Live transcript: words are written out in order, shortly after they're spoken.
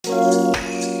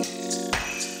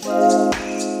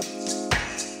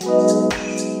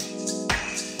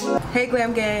Hey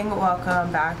Glam Gang,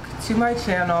 welcome back to my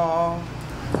channel.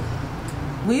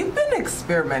 We've been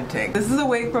experimenting. This is a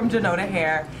wig from Junoda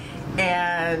hair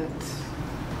and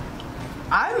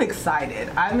I'm excited.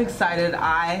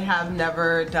 I have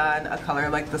never done a color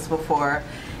like this before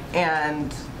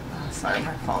and sorry,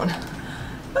 my phone.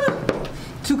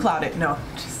 Too clouded. No,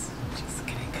 just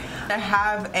kidding. I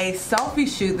have a selfie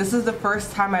shoot. This is the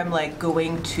first time I'm like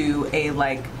going to a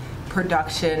like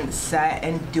production set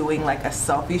and doing like a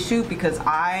selfie shoot because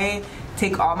I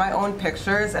take all my own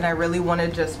pictures and I really want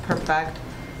to just perfect.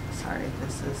 Sorry,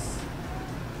 this is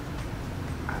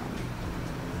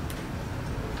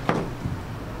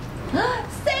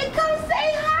come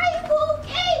say hi,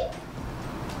 Pookie.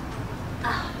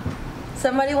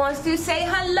 Somebody wants to say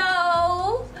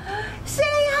hello. Say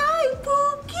hi,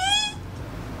 Pookie.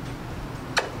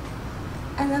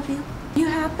 I love you. You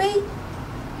happy?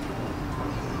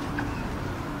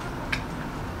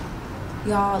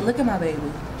 Y'all, look at my baby.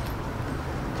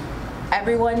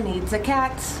 Everyone needs a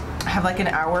cat. I have like an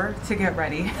hour to get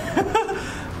ready.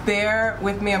 Bear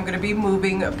with me, I'm gonna be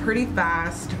moving pretty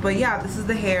fast. But yeah, this is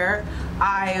the hair.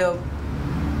 I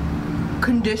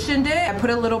conditioned it. I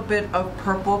put a little bit of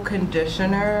purple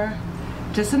conditioner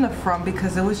just in the front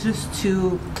because it was just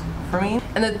too for me.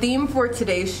 And the theme for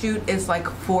today's shoot is like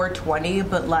 420,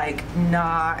 but like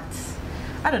not,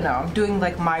 I don't know, I'm doing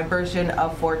like my version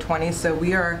of 420, so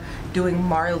we are doing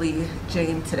Marley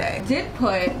Jane today. I did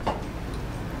put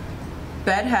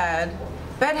bedhead,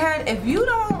 if you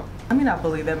don't, I mean, I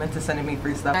believe them into sending me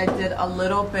free stuff. I did a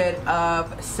little bit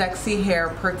of Sexy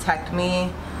Hair Protect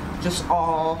Me, just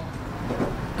all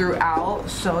throughout.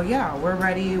 So yeah, we're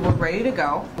ready to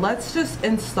go. Let's just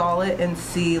install it and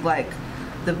see like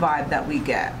the vibe that we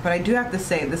get. But I do have to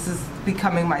say, this is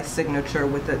becoming my signature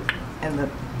with it and the,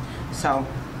 so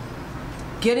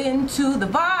get into the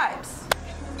vibes.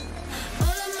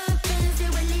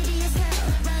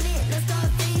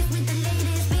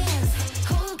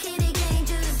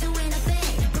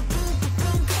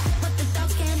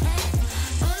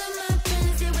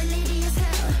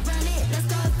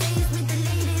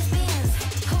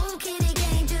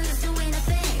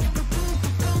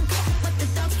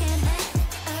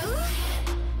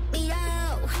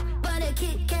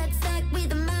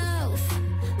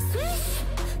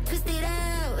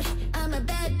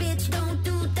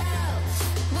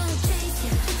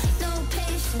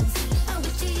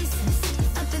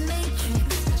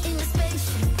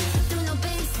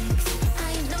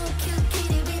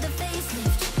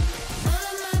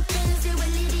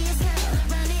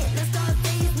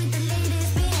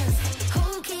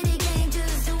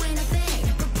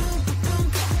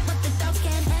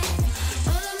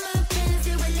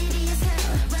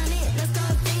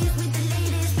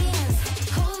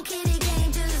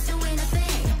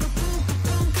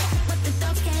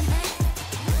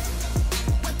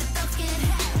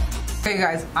 Okay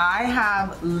guys, I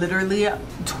have literally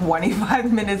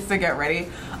 25 minutes to get ready.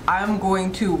 I'm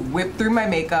going to whip through my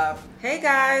makeup. Hey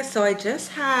guys, so I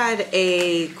just had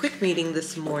a quick meeting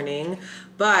this morning,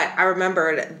 but I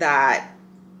remembered that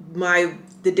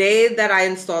the day that I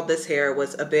installed this hair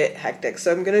was a bit hectic.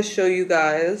 So I'm gonna show you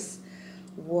guys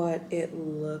what it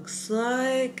looks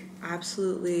like.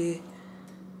 Absolutely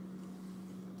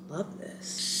love this.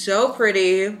 So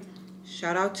pretty.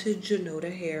 Shout out to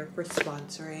Junoda Hair for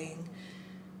sponsoring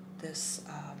this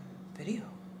video.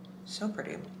 So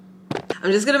pretty.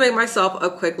 I'm just gonna make myself a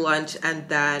quick lunch and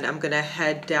then I'm gonna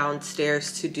head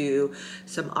downstairs to do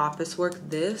some office work.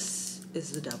 This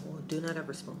is the devil. Do not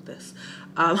ever smoke this.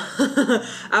 I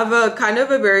have a kind of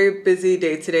a very busy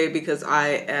day today because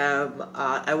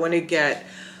I want to get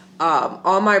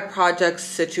all my projects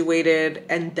situated,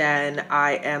 and then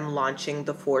I am launching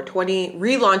the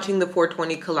relaunching the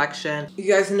 420 collection.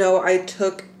 You guys know I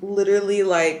took literally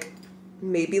like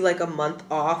maybe like a month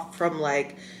off from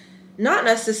like, not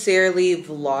necessarily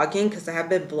vlogging because I have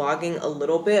been vlogging a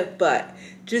little bit, but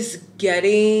just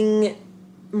getting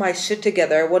my shit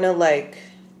together. I want to like,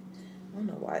 I don't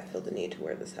know why I feel the need to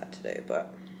wear this hat today,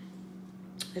 but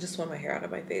I just want my hair out of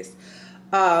my face.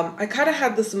 I kind of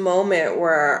had this moment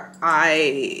where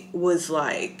I was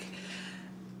like,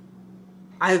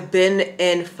 I've been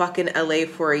in fucking LA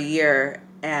for a year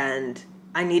and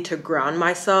I need to ground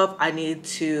myself. I need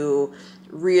to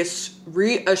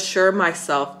reassure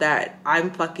myself that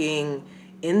I'm fucking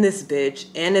in this bitch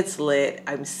and it's lit.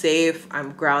 I'm safe,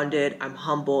 I'm grounded, I'm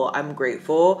humble, I'm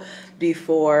grateful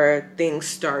before things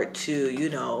start to, you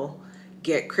know,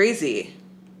 get crazy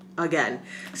again.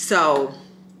 So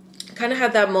kind of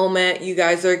had that moment. You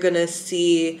guys are gonna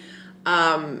see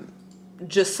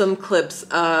just some clips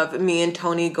of me and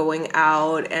Tony going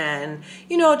out and,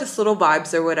 you know, just little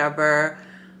vibes or whatever.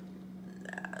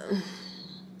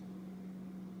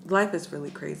 Life is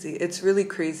really crazy. It's really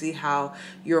crazy how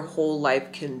your whole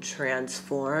life can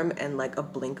transform in like a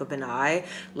blink of an eye.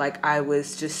 Like, I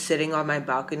was just sitting on my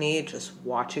balcony just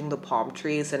watching the palm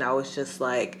trees, and I was just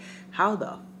like, how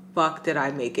the fuck did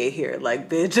I make it here? Like,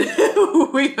 bitch,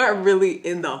 we are really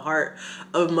in the heart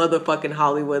of motherfucking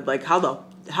Hollywood. Like, how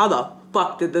the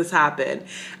fuck did this happen?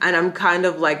 And I'm kind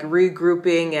of like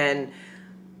regrouping and,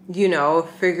 you know,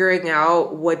 figuring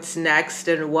out what's next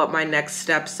and what my next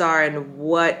steps are and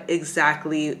what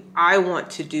exactly I want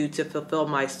to do to fulfill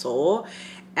my soul.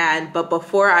 But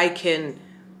before I can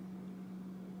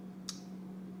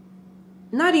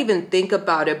not even think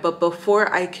about it, but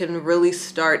before I can really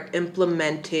start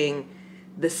implementing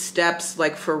the steps,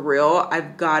 like for real,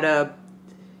 I've gotta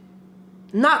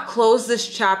not close this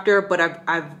chapter, but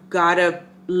I've gotta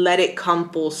let it come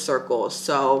full circle.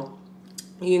 So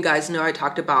you guys know I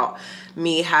talked about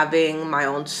me having my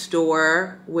own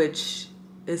store, which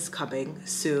is coming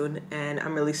soon, and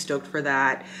I'm really stoked for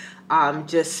that.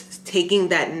 Just taking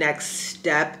that next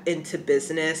step into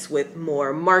business with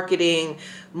more marketing,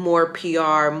 more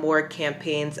PR, more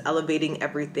campaigns, elevating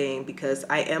everything, because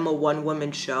I am a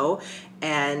one-woman show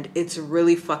and it's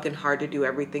really fucking hard to do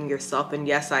everything yourself. And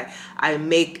yes, I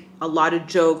make a lot of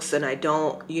jokes and I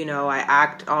don't, you know, I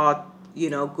act all, you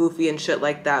know, goofy and shit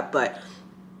like that, but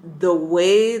the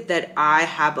way that I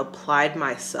have applied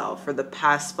myself for the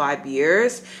past 5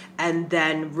 years and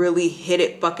then really hit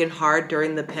it fucking hard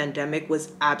during the pandemic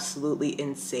was absolutely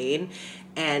insane.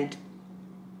 And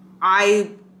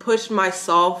I pushed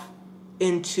myself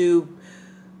into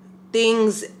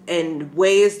things and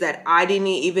ways that I didn't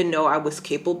even know I was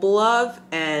capable of.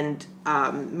 And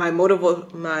my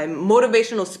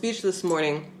motivational speech this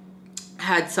morning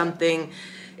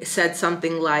said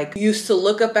something like, used to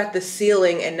look up at the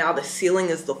ceiling and now the ceiling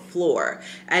is the floor.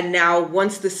 And now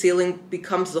once the ceiling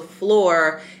becomes the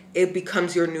floor, it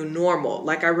becomes your new normal.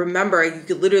 Like, I remember you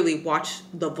could literally watch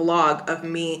the vlog of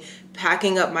me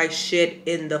packing up my shit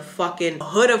in the fucking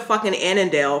hood of fucking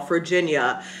Annandale,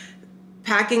 Virginia,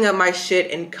 packing up my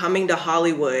shit and coming to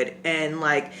Hollywood and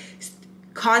like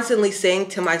constantly saying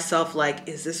to myself, like,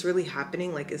 is this really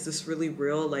happening? Like, is this really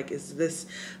real? Like, is this,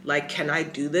 like, can I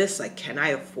do this? Like, can I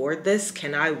afford this?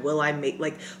 Will I make,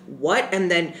 like, what? And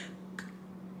then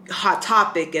Hot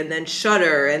Topic, and then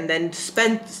Shudder, and then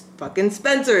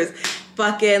Spencer's,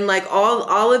 fucking like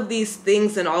all of these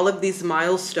things and all of these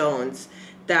milestones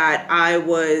that I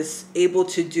was able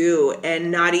to do,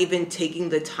 and not even taking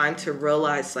the time to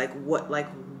realize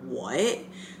what?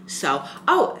 So,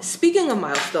 oh, speaking of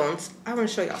milestones, I want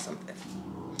to show y'all something.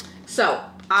 So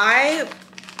I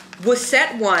was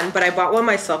set one, but I bought one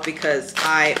myself because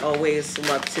I always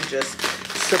love to just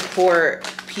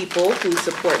support people who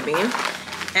support me.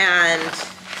 And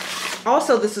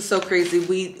also, this is so crazy.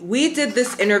 We did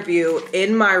this interview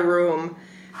in my room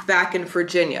back in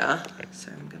Virginia.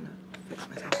 Sorry, I'm gonna fix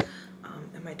myself.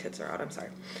 And my tits are out, I'm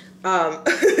sorry.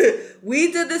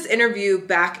 We did this interview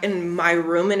back in my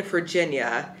room in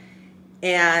Virginia,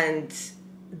 and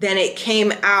then it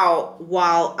came out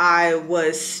while I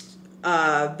was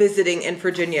visiting in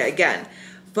Virginia again.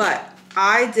 But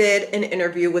I did an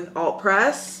interview with Alt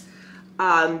Press.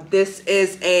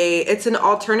 It's an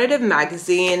alternative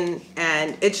magazine,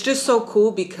 and it's just so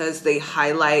cool because they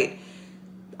highlight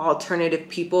alternative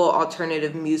people,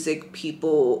 alternative music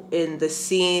people in the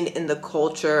scene, in the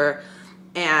culture.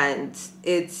 And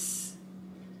it's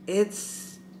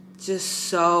just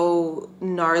so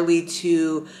gnarly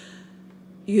to,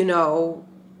 you know,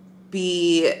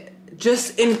 be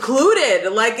just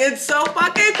included. Like, it's so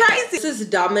fucking crazy. This is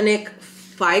Dominic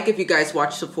Fike. If you guys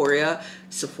watch Euphoria,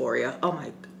 oh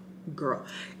my girl.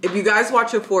 If you guys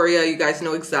watch Euphoria, you guys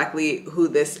know exactly who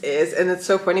this is. And it's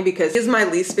so funny because he's my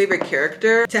least favorite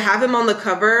character. To have him on the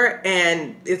cover,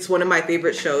 and it's one of my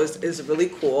favorite shows, is really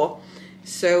cool.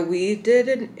 So we did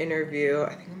an interview.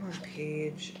 I think I'm on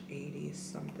page 80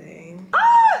 something.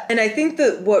 And I think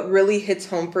that what really hits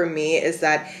home for me is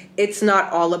that it's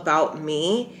not all about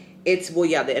me. It's, well,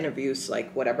 yeah, the interviews,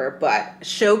 like, whatever, but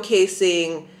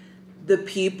showcasing the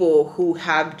people who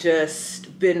have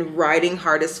just been riding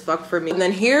hard as fuck for me. And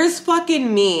then here's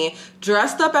fucking me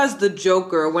dressed up as the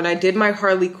Joker when I did my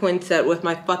Harley Quinn set with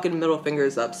my fucking middle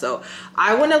fingers up. So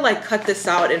I want to like cut this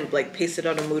out and like paste it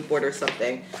on a mood board or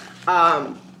something.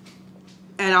 And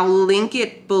I'll link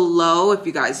it below if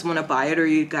you guys want to buy it or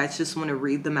you guys just want to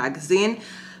read the magazine.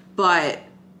 But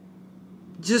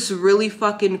just really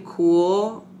fucking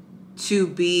cool to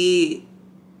be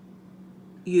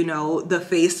you know, the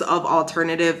face of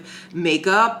alternative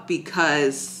makeup,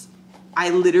 because I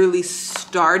literally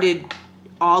started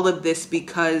all of this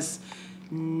because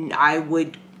I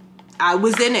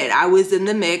was in it. I was in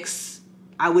the mix.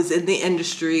 I was in the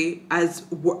industry as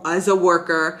a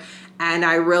worker, and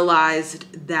I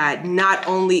realized that not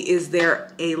only is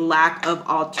there a lack of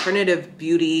alternative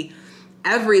beauty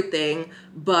everything,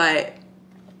 but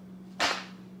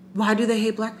why do they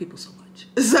hate black people so much?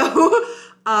 So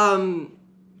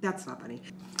that's not funny.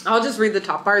 I'll just read the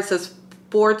top part. It says,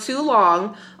 for too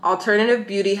long, alternative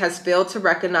beauty has failed to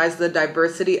recognize the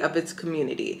diversity of its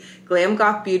community. Glam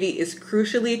Goth beauty is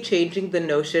crucially changing the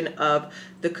notion of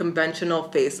the conventional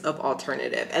face of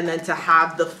alternative. And then to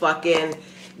have the fucking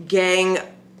gang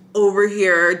over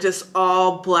here just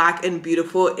all black and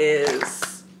beautiful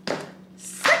is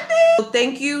sickening.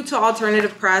 Thank you to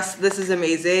Alternative Press. This is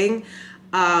amazing.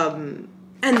 And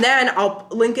then I'll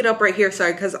link it up right here.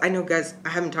 Sorry, because I know, guys, I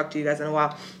haven't talked to you guys in a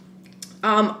while.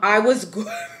 I was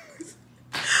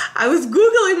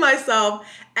Googling myself,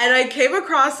 and I came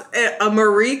across a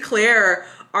Marie Claire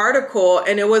article,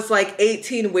 and it was like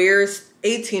 18 ways,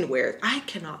 I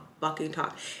cannot fucking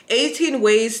talk. 18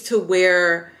 ways to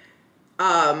wear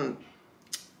blue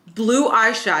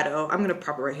eyeshadow. I'm gonna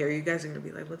pop it right here. You guys are gonna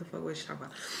be like, what the fuck was she talking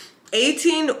about?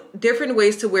 18 different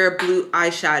ways to wear blue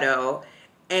eyeshadow.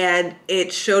 And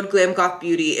it showed Glam Goth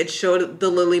Beauty. It showed the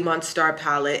Lily Monstar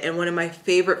palette, and one of my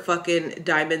favorite fucking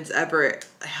diamonds ever,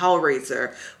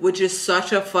 Hellraiser, which is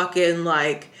such a fucking,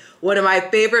 like, one of my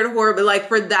favorite horror, but like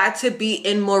for that to be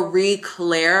in Marie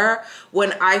Claire,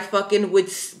 when I fucking would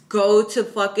go to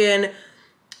fucking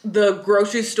the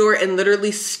grocery store and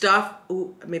literally stuff,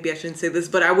 ooh, maybe I shouldn't say this,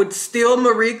 but I would steal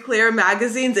Marie Claire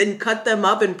magazines and cut them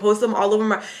up and post them all over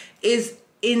my, is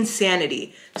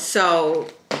insanity. So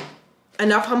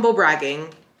enough humble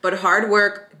bragging, but hard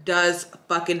work does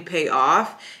fucking pay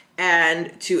off.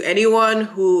 And to anyone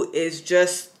who is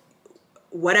just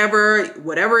whatever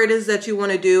it is that you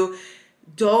want to do,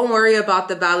 don't worry about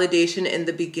the validation in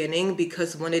the beginning,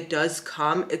 because when it does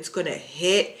come, it's gonna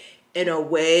hit in a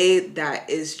way that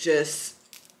is just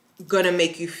gonna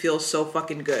make you feel so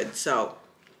fucking good. So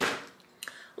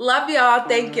love y'all.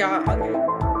 Thank y'all. Okay.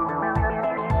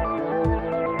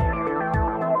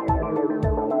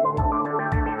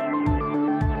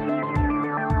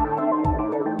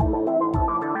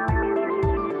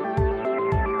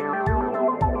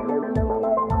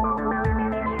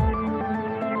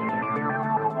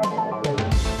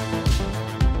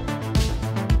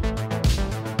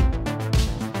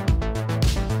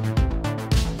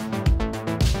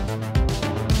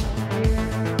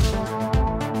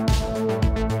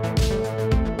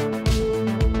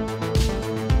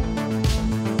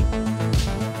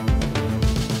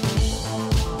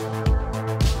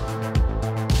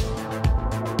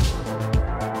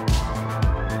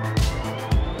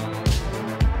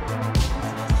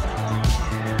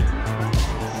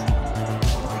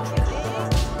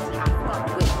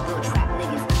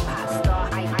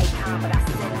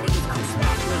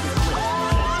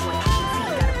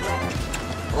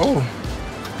 Oh.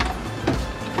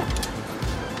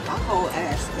 My whole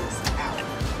ass is out.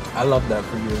 I love that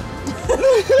for you.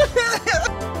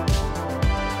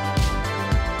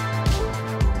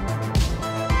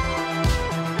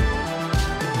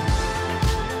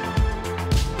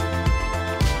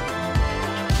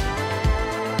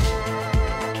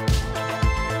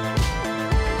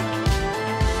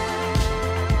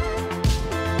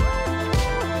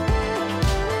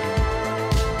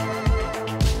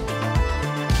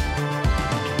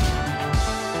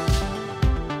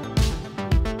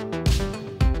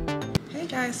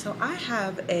 So I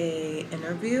have a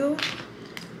interview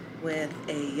with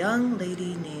a young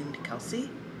lady named Kelsey.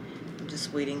 I'm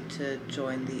just waiting to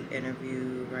join the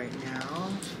interview right now.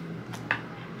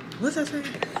 What's that saying?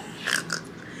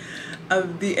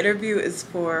 The interview is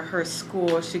for her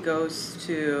school. She goes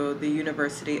to the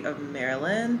University of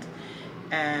Maryland,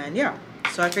 and yeah,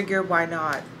 so I figured why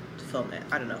not film it.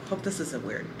 I don't know. Hope this isn't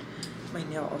weird. My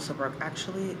nail also broke.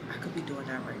 Actually, I could be doing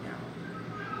that right now.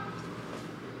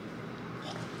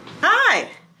 Hi,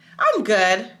 I'm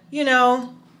good. You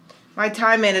know, my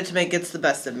time management gets the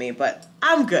best of me, but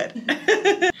I'm good.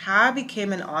 How I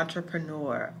became an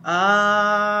entrepreneur.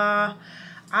 I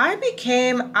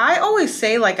always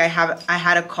say like I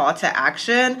had a call to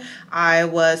action. I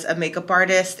was a makeup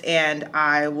artist and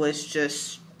I was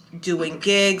just doing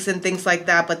gigs and things like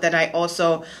that. But then I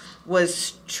also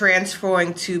was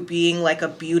transferring to being like a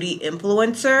beauty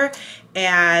influencer.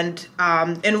 And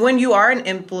when you are an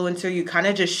influencer, you kind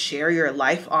of just share your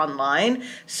life online.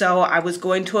 So I was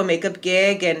going to a makeup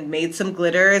gig and made some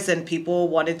glitters, and people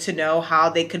wanted to know how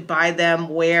they could buy them,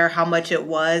 where, how much it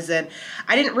was. And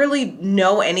I didn't really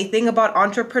know anything about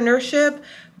entrepreneurship,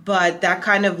 but that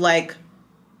kind of like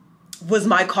was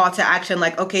my call to action.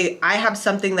 Like, okay, I have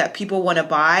something that people want to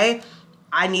buy.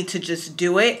 I need to just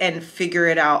do it and figure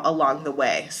it out along the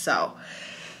way. So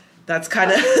that's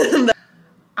kind of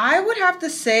I would have to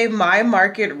say my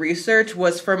market research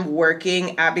was from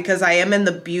working at, because I am in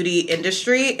the beauty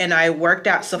industry, and I worked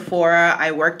at Sephora,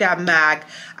 I worked at MAC,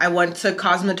 I went to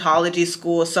cosmetology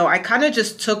school. So I kind of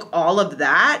just took all of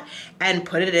that and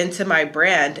put it into my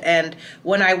brand. And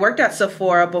when I worked at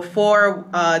Sephora, before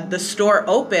the store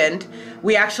opened,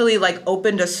 we actually like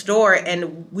opened a store,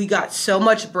 and we got so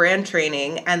much brand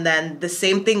training. And then the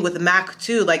same thing with MAC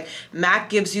too. Like MAC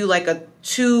gives you like a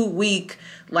 2-week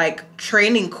like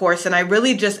training course, and I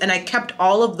really just, and I kept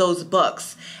all of those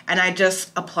books and I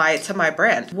just apply it to my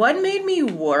brand. What made me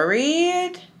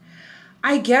worried?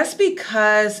 I guess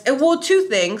because, well, two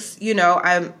things, you know,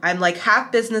 I'm like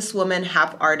half businesswoman,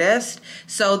 half artist.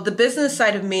 So the business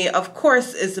side of me, of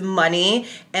course, is money.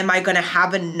 Am I going to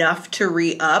have enough to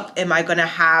re-up? Am I going to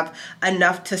have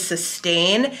enough to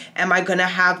sustain? Am I going to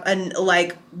have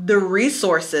like the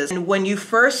resources? And when you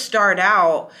first start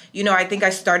out, you know, I think I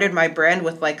started my brand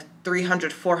with like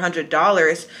 $300,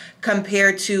 $400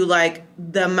 compared to like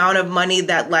the amount of money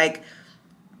that like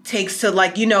takes to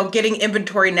like, you know, getting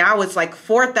inventory now is like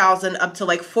 4,000 up to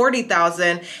like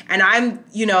 40,000. And I'm,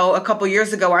 you know, a couple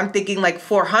years ago, I'm thinking like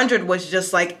 400 was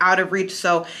just like out of reach.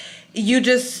 So you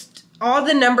just, all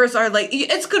the numbers are like,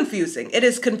 it's confusing. It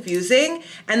is confusing.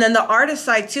 And then the artist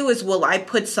side too is, will I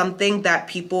put something that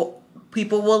people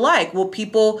will like? Will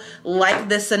people like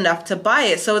this enough to buy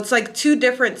it? So it's like two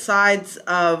different sides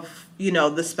of, you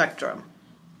know, the spectrum.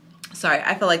 Sorry,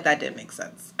 I feel like that didn't make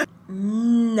sense.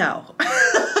 No.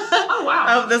 Oh, wow.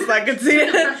 I hope this I could see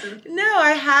it. No,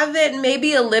 I haven't.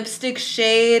 Maybe a lipstick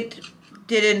shade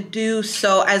didn't do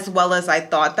so as well as I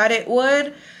thought that it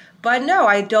would. But no,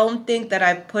 I don't think that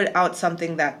I put out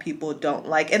something that people don't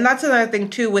like. And that's another thing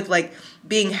too with like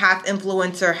being half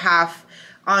influencer, half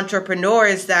entrepreneur,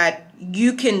 is that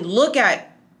you can look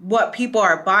at what people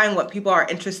are buying, what people are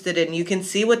interested in. You can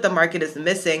see what the market is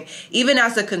missing. Even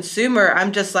as a consumer,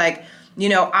 I'm just like, you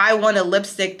know, I want a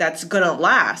lipstick that's gonna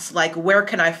last. Like, where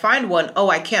can I find one? Oh,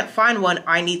 I can't find one.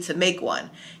 I need to make one.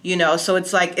 You know, so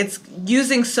it's like, it's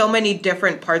using so many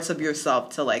different parts of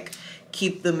yourself to like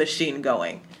keep the machine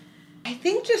going. I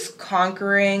think just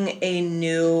conquering a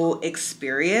new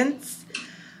experience,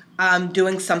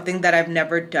 doing something that I've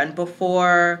never done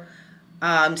before,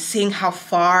 seeing how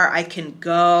far I can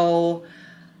go.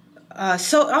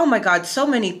 Oh my God, so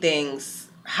many things.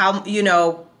 How, you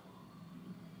know,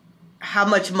 how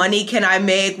much money can I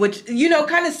make, which, you know,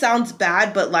 kind of sounds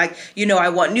bad, but like, you know, I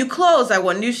want new clothes, I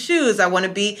want new shoes, I want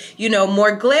to be, you know,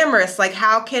 more glamorous. Like,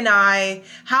 how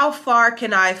far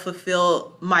can I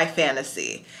fulfill my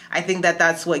fantasy? I think that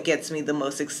that's what gets me the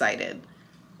most excited.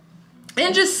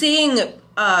 And just seeing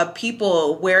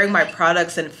people wearing my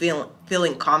products and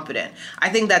feeling confident. I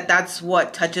think that that's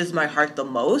what touches my heart the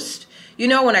most. You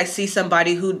know, when I see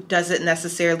somebody who doesn't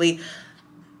necessarily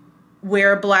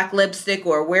wear black lipstick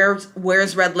or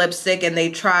wears red lipstick, and they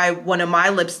try one of my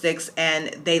lipsticks and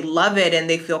they love it and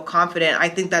they feel confident, I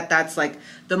think that that's like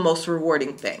the most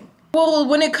rewarding thing. Well,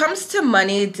 when it comes to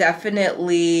money,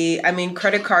 definitely, I mean,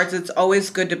 credit cards, it's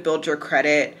always good to build your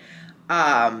credit.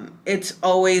 It's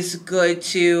always good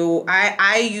to,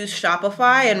 I use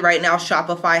Shopify, and right now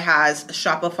Shopify has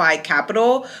Shopify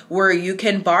Capital, where you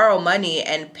can borrow money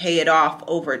and pay it off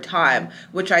over time,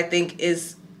 which I think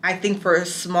for a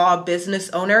small business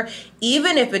owner,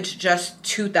 even if it's just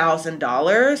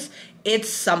 $2,000, it's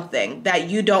something that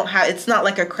you don't have. It's not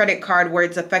like a credit card where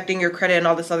it's affecting your credit and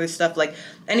all this other stuff. Like,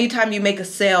 anytime you make a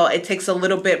sale, it takes a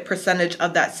little bit percentage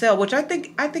of that sale, which I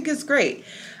think is great.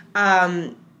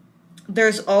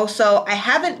 There's also, I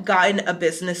haven't gotten a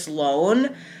business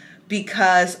loan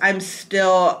because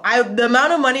the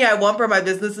amount of money I want for my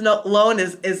business loan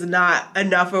is not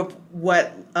enough of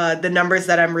what the numbers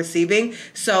that I'm receiving.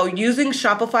 So using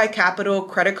Shopify Capital,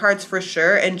 credit cards for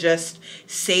sure, and just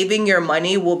saving your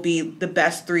money will be the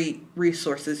best 3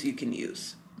 resources you can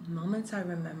use. Moments I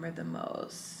remember the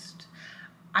most.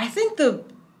 I think the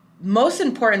most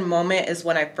important moment is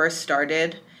when I first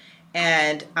started.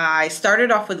 And I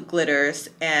started off with glitters,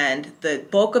 and the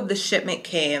bulk of the shipment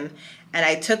came, and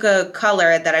I took a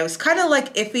color that I was kind of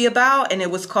like iffy about, and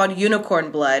it was called Unicorn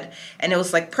Blood, and it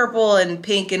was like purple and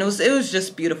pink, and it was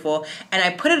just beautiful. And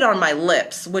I put it on my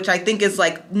lips, which I think is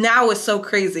like, now is so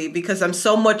crazy because I'm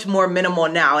so much more minimal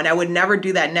now, and I would never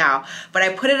do that now. But I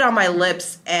put it on my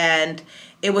lips, and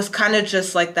it was kind of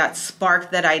just like that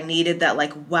spark that I needed, that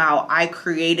like, wow, I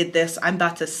created this, I'm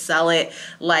about to sell it.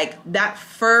 Like that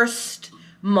first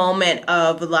moment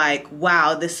of like,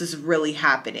 wow, this is really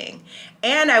happening.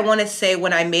 And I want to say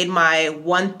when I made my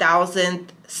 1000th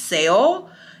sale,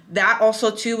 that also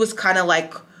too was kind of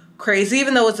like crazy,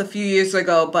 even though it was a few years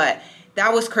ago, but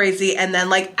that was crazy. And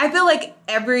then like, I feel like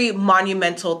every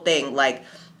monumental thing, like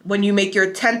when you make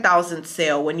your 10,000th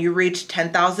sale, when you reach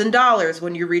 $10,000,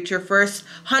 when you reach your first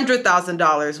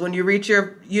 $100,000, when you reach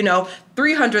your, you know,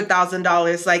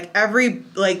 $300,000, like every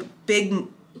like big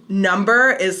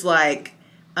number is like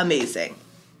amazing.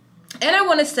 And I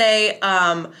want to say,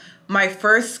 my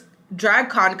first drag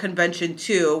con convention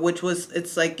too, which was,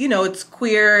 it's like, you know, it's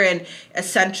queer and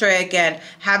eccentric, and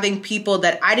having people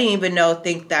that I didn't even know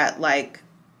think that like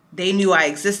they knew I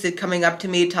existed coming up to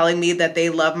me, telling me that they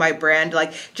love my brand.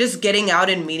 Like just getting out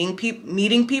and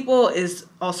meeting people is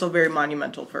also very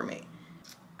monumental for me.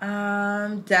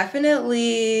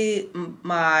 Definitely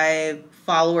my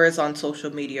followers on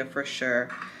social media for sure.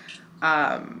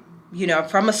 You know, I'm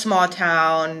from a small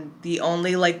town, the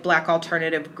only like Black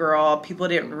alternative girl. People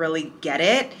didn't really get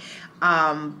it.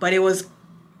 But it was,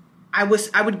 I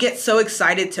would get so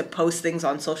excited to post things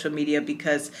on social media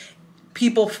because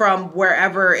people from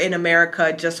wherever in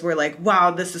America just were like,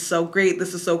 wow, this is so great,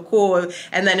 this is so cool.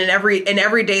 And then in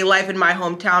everyday life in my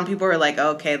hometown, people were like,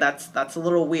 okay, that's a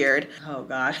little weird. Oh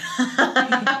God.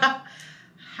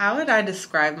 How would I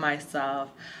describe myself?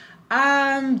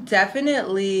 I'm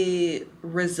definitely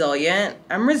resilient.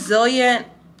 I'm resilient.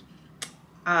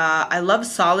 I love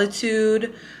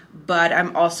solitude, but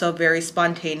I'm also very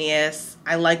spontaneous.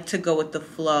 I like to go with the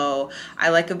flow. I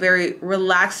like a very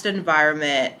relaxed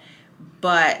environment,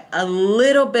 but a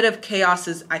little bit of chaos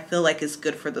is, I feel like, is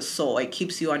good for the soul. It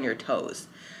keeps you on your toes.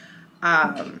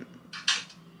 I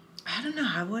don't know,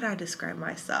 how would I describe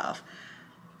myself?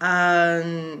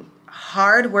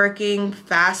 Hardworking,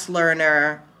 fast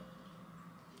learner,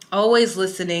 always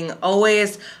listening,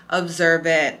 always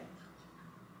observant.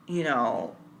 You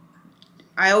know,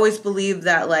 I always believe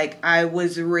that like I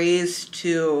was raised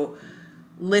to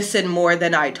listen more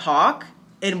than I talk,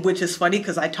 and which is funny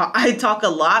because I talk a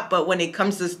lot, but when it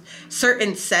comes to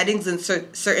certain settings and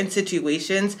certain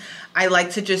situations, I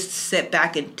like to just sit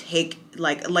back and take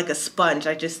like a sponge.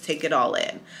 I just take it all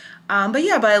in. But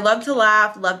yeah, but I love to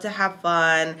laugh, love to have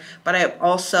fun, but I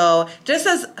also, just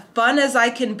as fun as I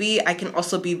can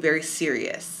also be very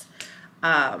serious.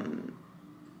 Yeah,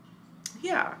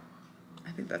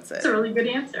 I think that's it. That's a really good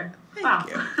answer.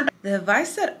 Thank you. The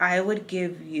advice that I would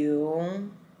give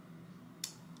you,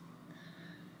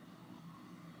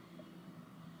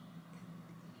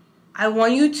 I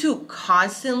want you to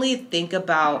constantly think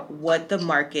about what the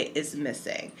market is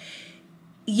missing.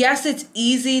 Yes, it's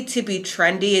easy to be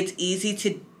trendy. It's easy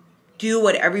to do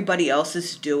what everybody else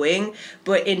is doing.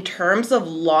 But in terms of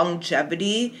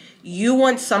longevity, you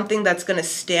want something that's going to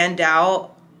stand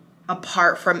out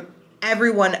apart from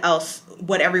everyone else,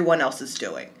 what everyone else is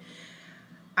doing.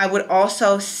 I would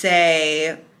also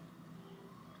say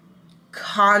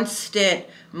constant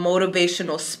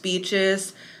motivational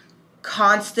speeches,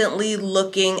 constantly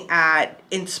looking at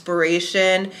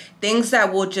inspiration, things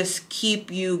that will just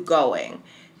keep you going.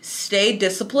 Stay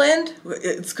disciplined.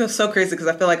 It's so crazy because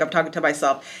I feel like I'm talking to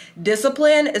myself.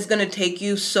 Discipline is going to take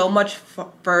you so much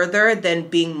further than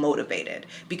being motivated,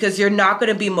 because you're not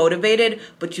going to be motivated,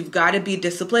 but you've got to be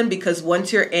disciplined, because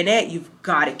once you're in it, you've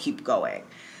got to keep going.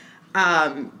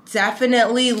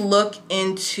 Definitely look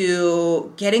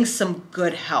into getting some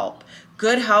good help.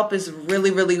 Good help is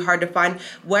really, really hard to find,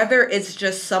 whether it's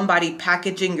just somebody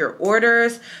packaging your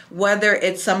orders, whether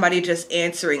it's somebody just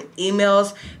answering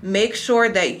emails. Make sure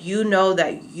that you know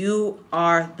that you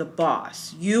are the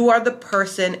boss. You are the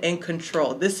person in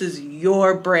control. This is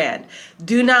your brand.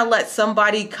 Do not let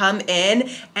somebody come in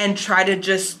and try to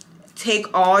just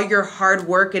take all your hard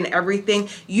work and everything.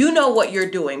 You know what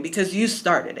you're doing because you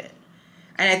started it.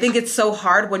 And I think it's so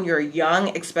hard when you're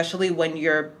young, especially when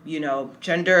you're, you know,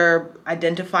 gender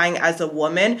identifying as a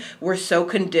woman. We're so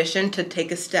conditioned to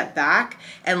take a step back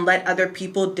and let other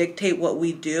people dictate what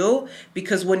we do,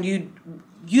 because when you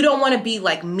don't want to be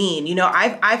like mean. You know,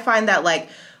 I find that like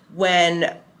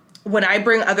when I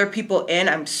bring other people in,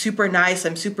 I'm super nice,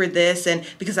 I'm super this, and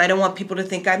because I don't want people to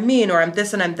think I'm mean or I'm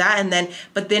this and I'm that, and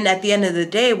but then at the end of the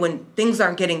day, when things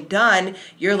aren't getting done,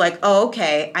 you're like, oh,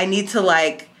 okay, I need to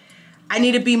I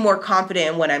need to be more confident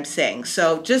in what I'm saying.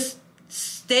 So just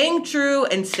staying true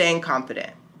and staying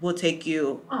confident will take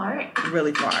you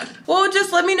really far. Well,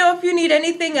 just let me know if you need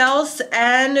anything else,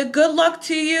 and good luck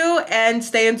to you, and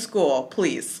stay in school,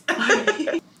 please.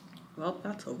 Well,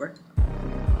 that's over.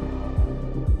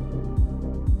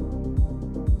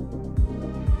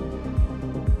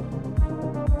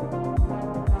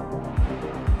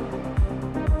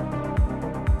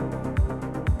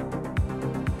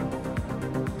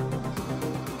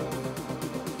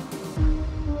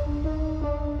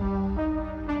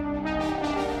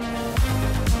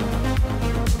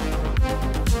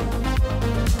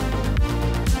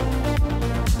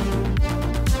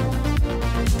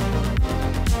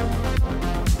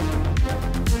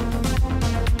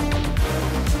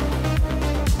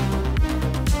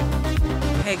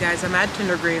 Hey guys, I'm at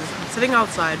Tinder Greens. I'm sitting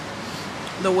outside.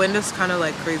 The wind is kind of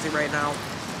like crazy right now.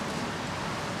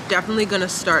 Definitely gonna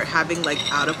start having like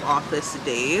out of office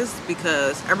days,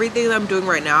 because everything that I'm doing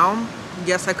right now,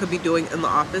 yes, I could be doing in the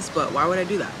office, but why would I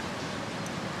do that?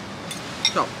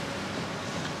 So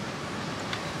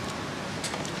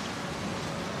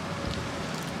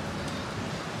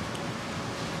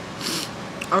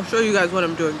I'll show you guys what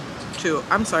I'm doing too.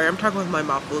 I'm sorry, I'm talking with my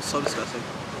mouth full. It's so disgusting.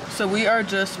 So we are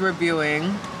just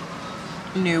reviewing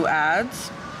new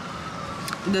ads.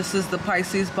 This is the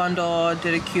Pisces bundle.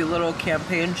 Did a cute little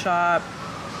campaign shop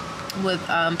with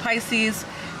Pisces,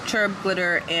 Cherub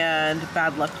Glitter, and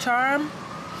Bad Luck Charm.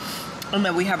 And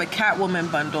then we have a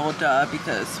Catwoman bundle, duh,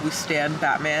 because we stand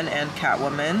Batman and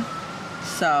Catwoman.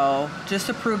 So just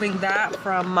approving that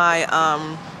from my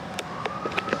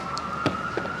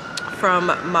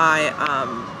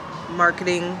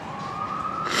marketing.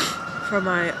 From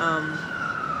my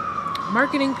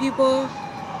marketing people.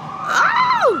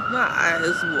 Oh, my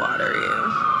eyes watering.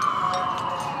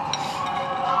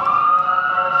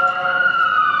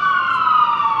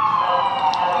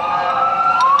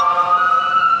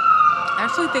 I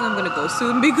actually think I'm gonna go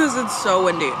soon because it's so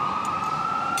windy. And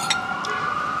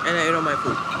I ate all my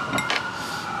food.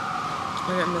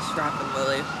 I got Miss Rapp and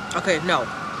Lily. Okay, no.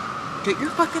 Get your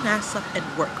fucking ass up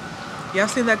and work. Y'all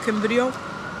seen that Kim video?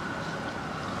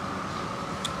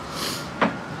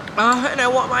 And I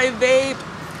want my vape.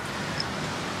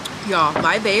 Y'all,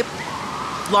 my vape.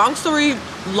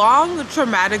 Long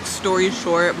traumatic story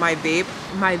short, my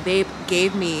vape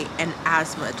gave me an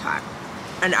asthma attack.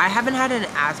 And I haven't had an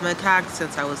asthma attack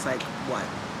since I was like, what,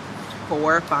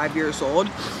 4 or 5 years old.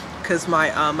 Because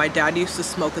my dad used to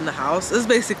smoke in the house. This is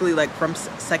basically like from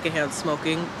secondhand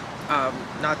smoking.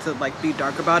 Not to like be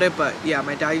dark about it, but yeah,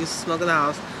 my dad used to smoke in the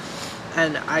house.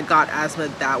 And I got asthma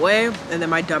that way, and then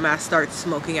my dumbass started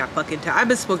smoking at fucking 10. I've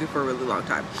been smoking for a really long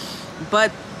time,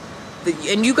 but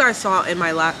and you guys saw in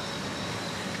my last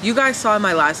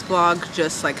vlog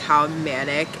just like how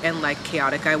manic and like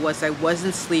chaotic I was. I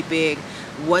wasn't sleeping,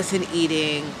 wasn't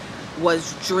eating,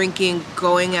 was drinking,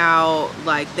 going out,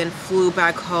 like then flew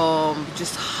back home.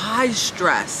 Just high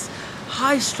stress,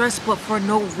 but for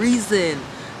no reason.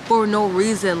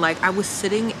 Like I was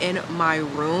sitting in my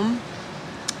room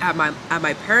at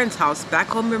my parents' house back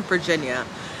home in Virginia,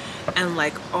 and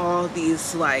like all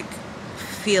these like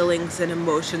feelings and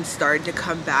emotions started to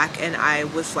come back, and I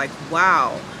was like,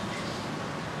 wow,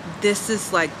 this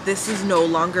is no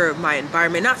longer my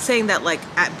environment. Not saying that like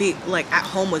at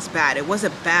home was bad. It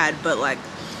wasn't bad, but like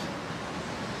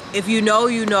if you know,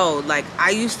 you know. Like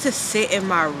I used to sit in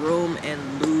my room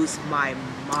and lose my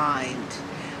mind.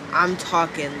 I'm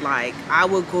talking like I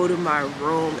would go to my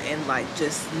room and like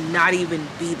just not even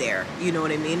be there, you know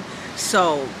what I mean?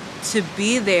 So to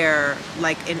be there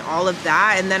like in all of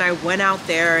that, and then I went out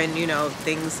there and you know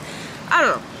things, I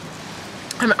don't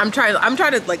know, I'm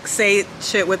trying to like say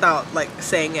shit without like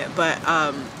saying it, but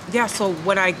yeah, so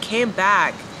when I came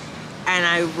back and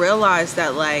I realized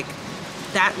that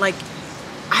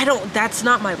that's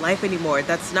not my life anymore.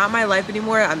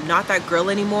 I'm not that girl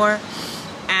anymore.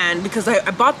 And because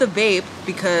I bought the vape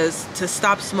because to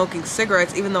stop smoking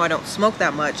cigarettes, even though I don't smoke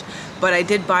that much, but I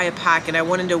did buy a pack and I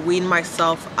wanted to wean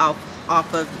myself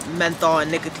off of menthol and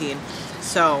nicotine.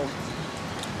 So,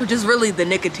 which is really the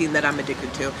nicotine that I'm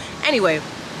addicted to. Anyway,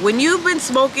 when you've been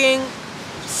smoking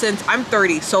since I'm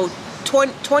 30, so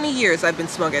 20 years I've been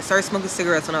smoking. I started smoking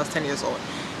cigarettes when I was 10 years old.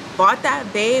 Bought that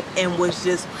vape and was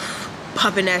just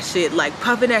puffing that shit like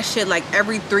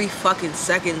every 3 fucking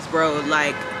seconds, bro.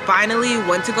 Like finally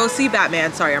went to go see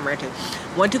Batman. Sorry, I'm ranting.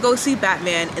 Went to go see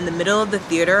Batman. In the middle of the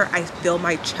theater, I feel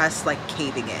my chest like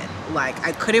caving in. Like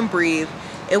I couldn't breathe.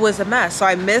 It was a mess. So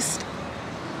I missed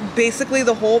basically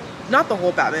not the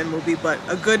whole Batman movie, but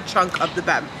a good chunk of the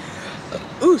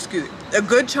ooh, excuse me, a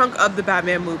good chunk of the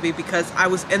Batman movie because I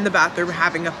was in the bathroom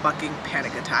having a fucking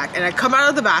panic attack. And I come out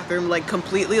of the bathroom like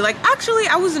completely like, actually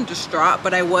I wasn't distraught,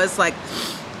 but I was like,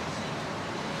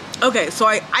 okay, so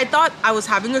I thought I was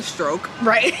having a stroke,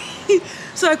 right?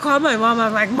 So I called my mom,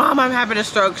 I'm like, Mom, I'm having a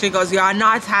stroke. She goes, you're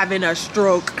not having a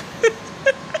stroke.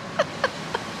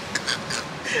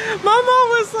 My mom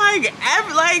was like,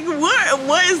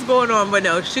 what is going on? But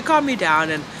no, she calmed me down,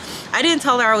 and I didn't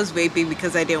tell her I was vaping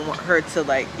because I didn't want her to,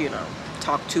 like, you know,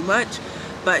 talk too much.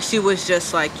 But she was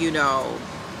just like, you know,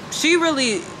 she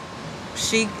really,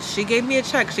 she gave me a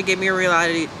check. She gave me a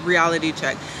reality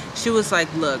check. She was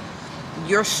like, look,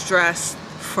 you're stressed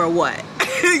for what?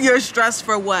 You're stressed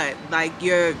for what? Like,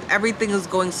 everything is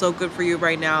going so good for you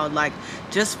right now. Like,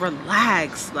 just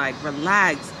relax. Like,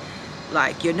 relax.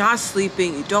 Like, you're not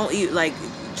sleeping, you don't eat, like,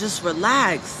 just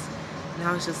relax. And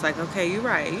I was just like, okay, you're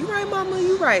right, mama,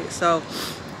 you're right. So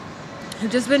I've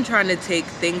just been trying to take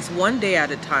things one day at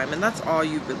a time, and that's all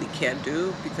you really can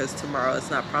do because tomorrow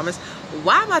is not promised.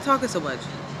 Why am I talking so much?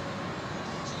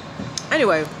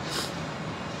 Anyway,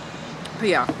 but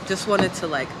yeah, just wanted to,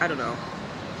 like, I don't know,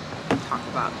 talk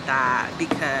about that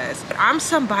because I'm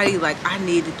somebody, like, I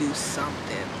need to do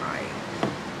something, right?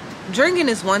 Drinking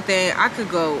is one thing. I could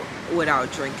go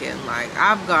without drinking. Like,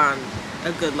 I've gone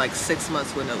a good like 6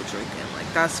 months with no drinking.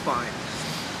 Like, that's fine.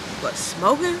 But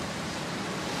smoking,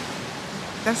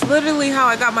 that's literally how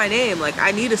I got my name. Like,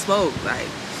 I need to smoke, like,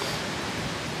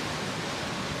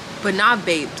 but not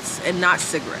vapes and not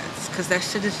cigarettes, because that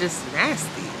shit is just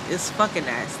nasty. It's fucking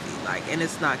nasty, like, and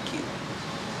it's not cute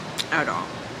at all.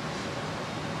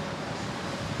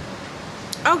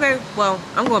 Okay, well,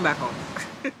 I'm going back home.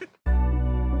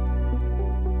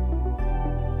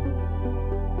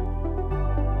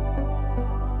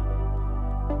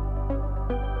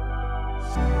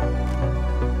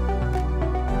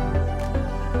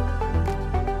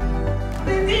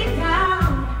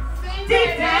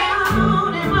 Deep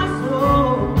down in my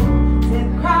soul, said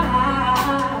cry,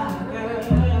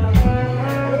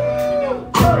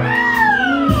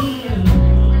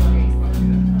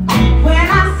 when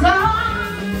I saw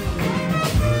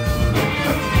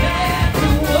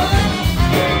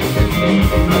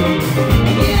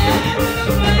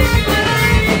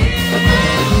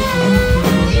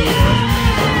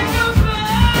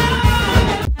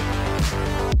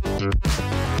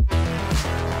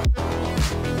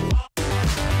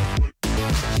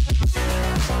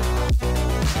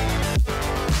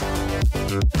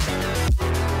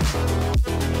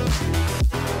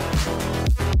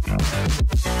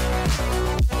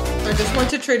I just went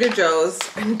to Trader Joe's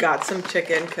and got some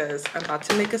chicken because I'm about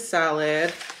to make a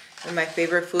salad and my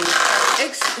favorite food.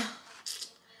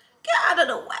 Get out of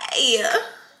the way.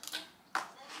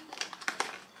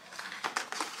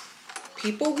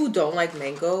 People who don't like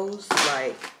mangoes,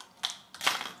 like,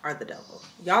 are the devil.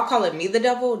 Y'all calling me the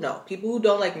devil? No. People who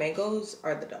don't like mangoes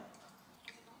are the devil.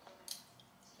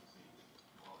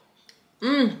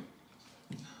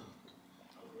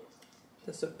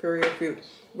 The superior fruit.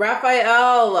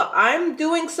 Raphael, I'm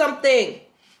doing something.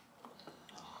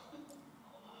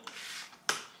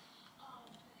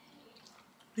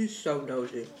 He's so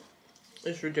nosy.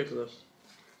 It's ridiculous.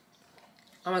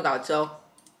 Oh my god, so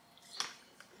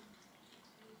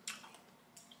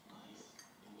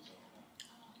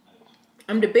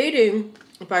I'm debating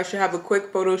if I should have a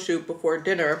quick photo shoot before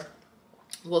dinner.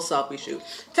 Well, selfie shoot.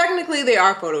 Technically, they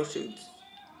are photo shoots.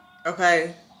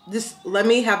 Okay? Just let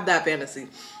me have that fantasy.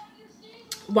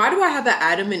 Why do I have the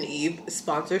Adam and Eve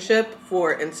sponsorship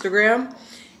for Instagram?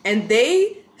 And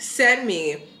they sent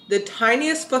me the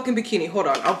tiniest fucking bikini. Hold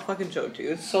on, I'll fucking show it to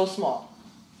you. It's so small.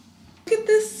 Look at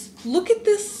this. Look at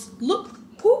this. Look.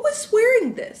 Who was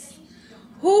wearing this?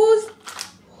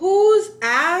 Whose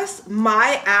ass?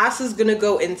 My ass is gonna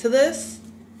go into this?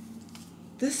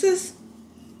 This is...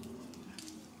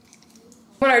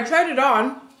 When I tried it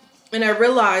on, and I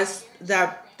realized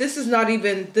that this is not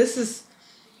even... This is...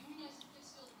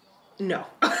 No.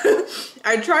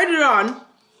 I tried it on,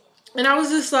 and I was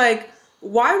just like,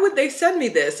 why would they send me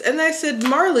this? And I said,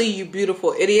 Marley, you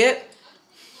beautiful idiot.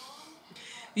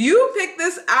 You picked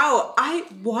this out.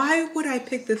 Why would I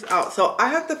pick this out? So I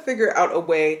have to figure out a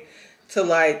way to,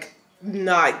 like,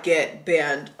 not get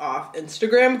banned off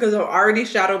Instagram, because I'm already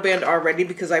shadow banned already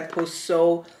because I post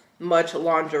so much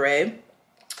lingerie.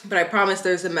 But I promise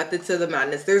there's a method to the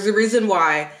madness. There's a reason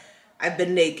why I've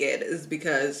been naked, is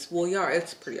because, well, yeah,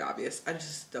 it's pretty obvious. I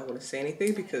just don't want to say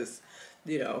anything because,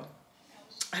 you know,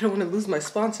 I don't want to lose my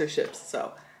sponsorships,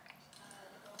 so.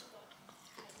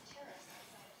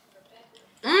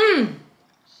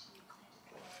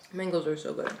 Mangoes are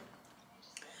so good.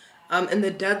 And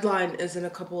the deadline is in a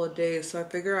couple of days, so I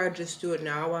figure I'd just do it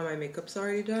now while my makeup's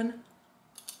already done.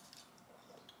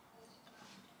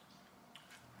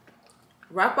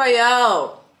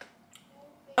 Raphael!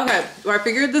 Okay, well, I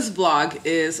figured this vlog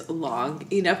is long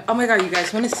enough. Oh my god, you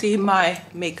guys want to see my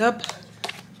makeup?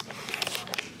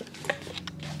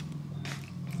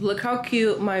 Look how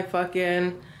cute my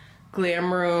fucking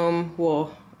glam room.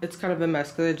 Well, it's kind of a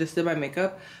mess because I just did my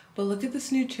makeup. But look at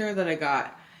this new chair that I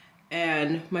got.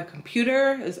 And my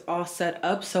computer is all set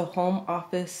up. So home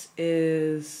office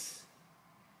is,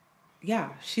 yeah,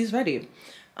 she's ready.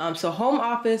 So home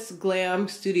office, glam,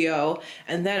 studio.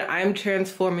 And then I'm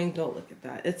transforming, don't look at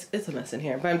that. It's a mess in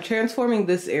here. But I'm transforming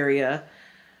this area.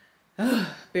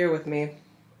 Bear with me.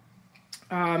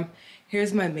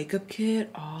 Here's my makeup kit,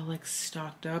 all like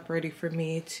stocked up, ready for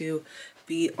me to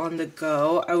be on the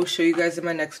go. I will show you guys in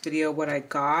my next video what I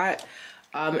got.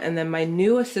 And then my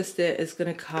new assistant is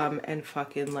gonna come and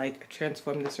fucking like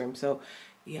transform this room. So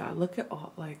yeah, look at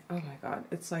all, like, oh my god,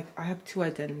 it's like I have two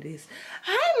identities.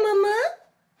 Hi, mama.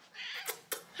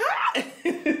 Hi.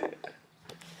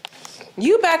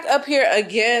 You back up here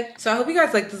again. So I hope you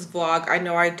guys like this vlog. I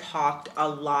know I talked a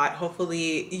lot.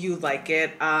 Hopefully you like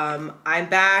it. I'm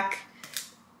back.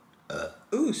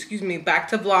 Ooh, excuse me, back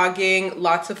to vlogging.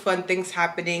 Lots of fun things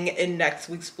happening in next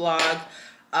week's vlog.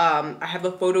 I have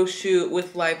a photo shoot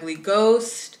with Lively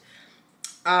Ghost.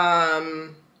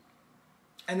 And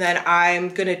then I'm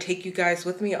gonna take you guys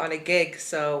with me on a gig.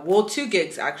 So, well, 2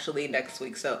 gigs actually next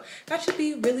week. So that should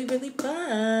be really, really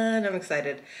fun. I'm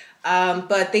excited.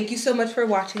 But thank you so much for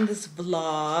watching this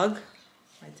vlog.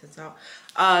 My tits out.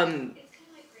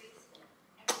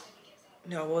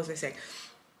 No, what was I saying?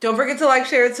 Don't forget to like,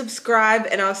 share, and subscribe,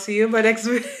 and I'll see you in my next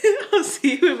video. I'll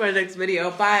see you in my next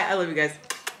video. Bye. I love you guys.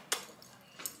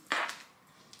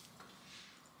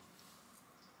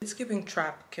 It's giving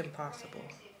Trap Kim Possible.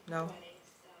 No?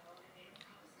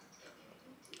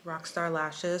 Rockstar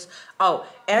Lashes. Oh,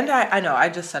 and I know I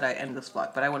just said I end this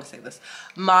vlog, but I want to say this.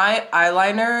 My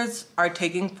eyeliners are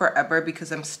taking forever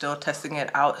because I'm still testing it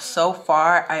out. So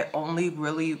far, I only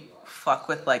really fuck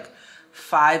with like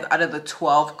 5 out of the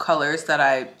 12 colors that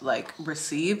I like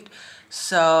received.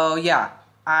 So yeah,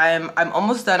 I'm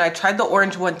almost done. I tried the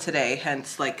orange one today,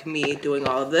 hence like me doing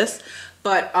all of this,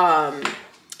 but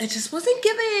it just wasn't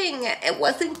giving. It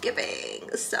wasn't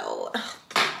giving. So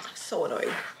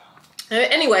annoying.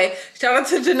 Anyway, shout out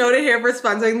to Junoda here for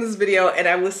sponsoring this video, and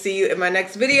I will see you in my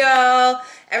next video.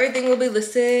 Everything will be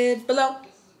listed below.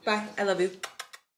 Bye. I love you.